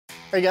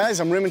Hey guys,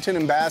 I'm Remington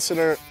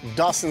Ambassador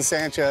Dustin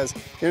Sanchez.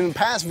 In the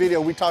past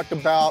video, we talked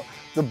about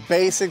the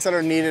basics that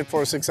are needed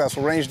for a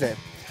successful range day.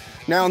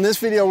 Now in this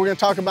video, we're gonna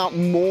talk about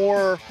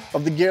more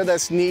of the gear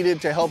that's needed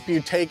to help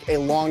you take a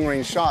long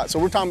range shot. So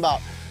we're talking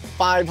about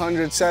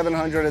 500,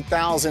 700,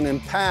 1,000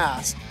 and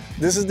past.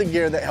 This is the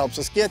gear that helps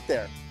us get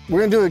there.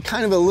 We're gonna do a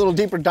kind of a little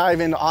deeper dive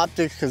into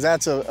optics because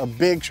that's a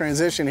big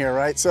transition here,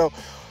 right? So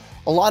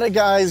a lot of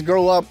guys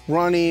grow up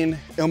running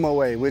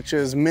MOA, which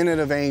is minute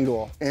of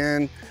angle.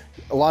 And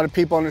a lot of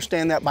people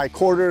understand that by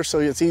quarter, so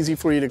it's easy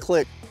for you to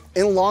click.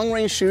 In long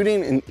range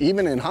shooting and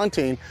even in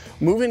hunting,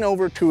 moving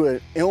over to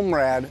an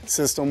ILMRAD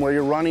system where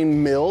you're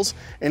running mils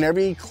and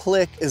every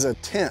click is a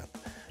tenth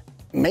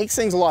makes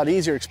things a lot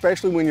easier,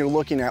 especially when you're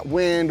looking at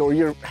wind or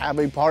you have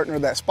a partner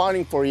that's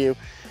spotting for you.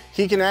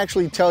 He can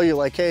actually tell you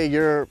like, hey,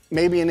 you're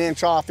maybe an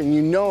inch off, and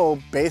you know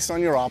based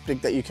on your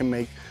optic that you can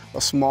make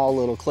a small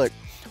little click.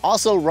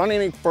 Also,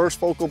 running a first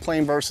focal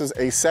plane versus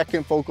a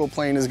second focal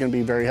plane is going to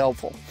be very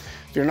helpful.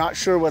 If you're not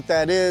sure what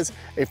that is,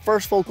 a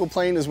first focal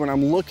plane is when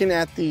I'm looking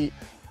at the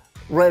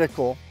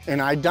reticle and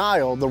I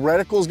dial, the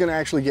reticle is going to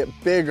actually get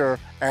bigger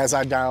as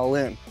I dial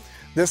in.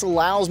 This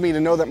allows me to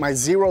know that my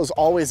zero is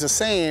always the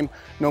same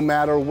no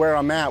matter where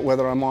I'm at,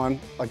 whether I'm on,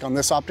 like on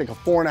this optic, a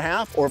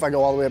 4.5, or if I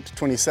go all the way up to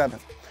 27.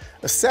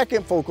 A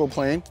second focal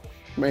plane,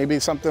 maybe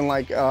something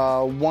like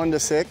 1 to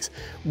 6,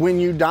 when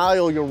you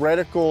dial, your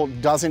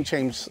reticle doesn't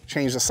change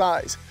the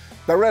size.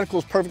 That reticle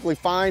is perfectly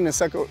fine, the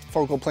second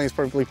focal plane is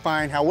perfectly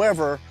fine.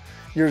 However,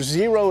 your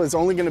zero is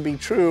only going to be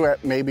true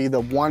at maybe the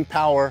 1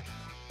 power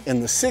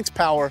and the 6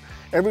 power.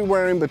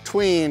 Everywhere in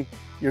between,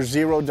 your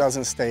zero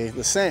doesn't stay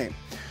the same.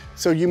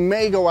 So you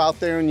may go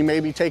out there and you may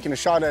be taking a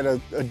shot at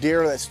a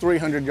deer that's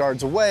 300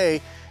 yards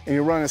away, and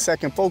you run a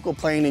second focal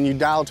plane and you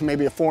dial to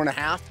maybe a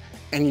 4.5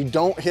 and you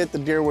don't hit the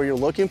deer where you're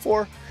looking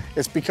for.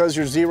 It's because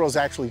your zero's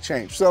actually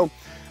changed. So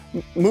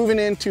moving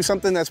into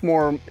something that's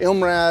more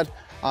ILMRAD,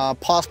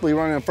 possibly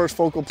running a first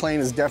focal plane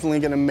is definitely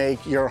going to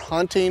make your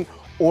hunting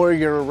or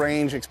your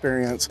range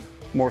experience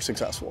more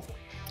successful.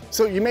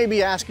 So you may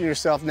be asking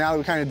yourself, now that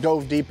we kind of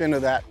dove deep into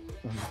that,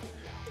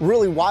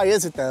 really why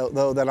is it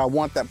though that I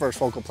want that first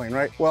focal plane,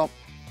 right? Well,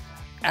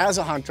 as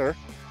a hunter,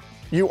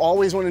 you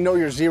always want to know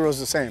your zero's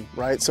the same,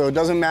 right? So it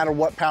doesn't matter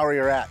what power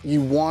you're at.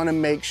 You want to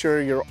make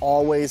sure you're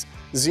always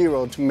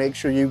zero to make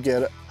sure you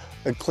get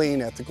a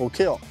clean, ethical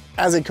kill.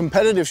 As a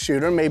competitive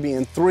shooter, maybe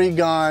in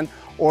 3-gun,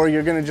 or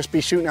you're going to just be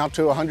shooting out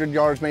to 100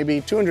 yards,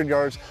 maybe 200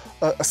 yards,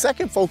 a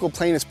second focal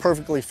plane is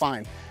perfectly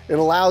fine. It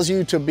allows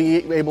you to be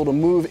able to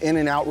move in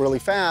and out really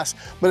fast,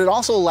 but it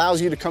also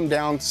allows you to come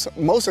down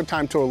most of the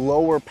time to a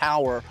lower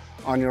power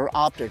on your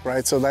optic,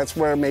 right? So that's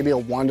where maybe a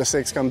 1 to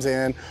 6 comes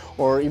in,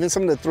 or even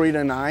some of the 3 to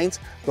 9s,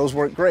 those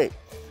work great.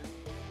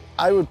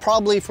 I would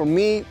probably, for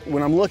me,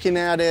 when I'm looking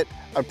at it,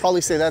 I'd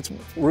probably say that's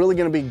really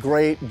gonna be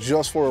great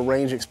just for a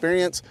range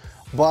experience,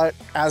 but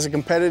as a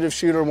competitive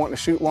shooter wanting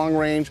to shoot long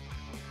range,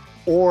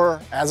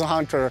 or as a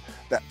hunter,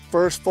 that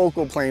first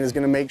focal plane is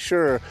gonna make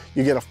sure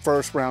you get a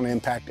first round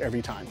impact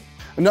every time.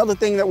 Another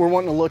thing that we're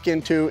wanting to look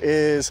into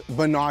is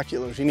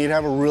binoculars. You need to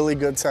have a really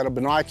good set of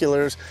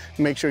binoculars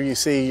to make sure you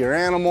see your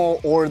animal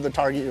or the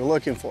target you're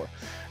looking for.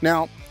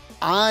 Now,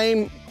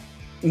 I'm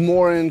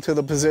more into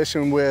the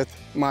position with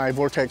my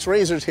Vortex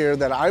razors here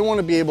that I want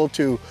to be able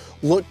to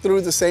look through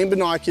the same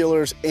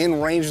binoculars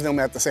and range them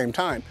at the same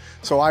time.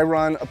 So I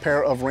run a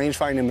pair of range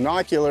finding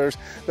binoculars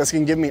that's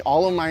going to give me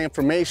all of my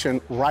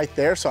information right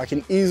there, so I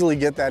can easily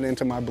get that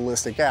into my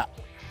ballistic app.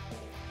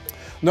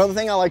 Another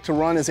thing I like to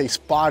run is a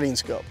spotting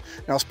scope.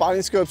 Now,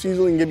 spotting scopes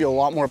usually can give you a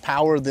lot more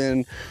power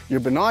than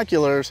your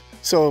binoculars,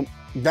 so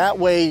that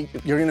way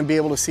you're going to be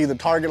able to see the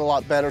target a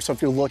lot better. So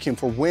if you're looking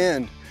for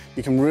wind,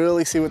 you can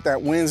really see what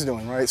that wind's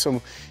doing, right? So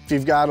if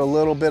you've got a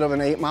little bit of an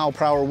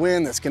 8-mile-per-hour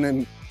wind, that's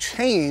going to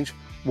change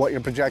what your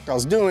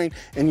projectile's doing,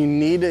 and you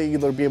need to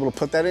either be able to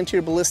put that into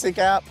your ballistic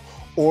app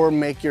or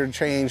make your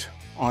change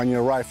on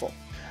your rifle.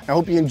 I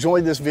hope you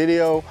enjoyed this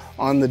video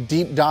on the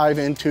deep dive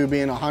into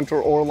being a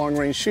hunter or long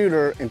range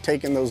shooter and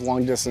taking those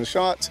long distance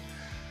shots.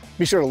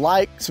 Be sure to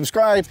like,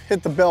 subscribe,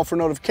 hit the bell for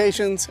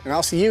notifications, and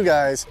I'll see you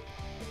guys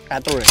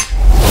at the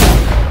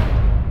range.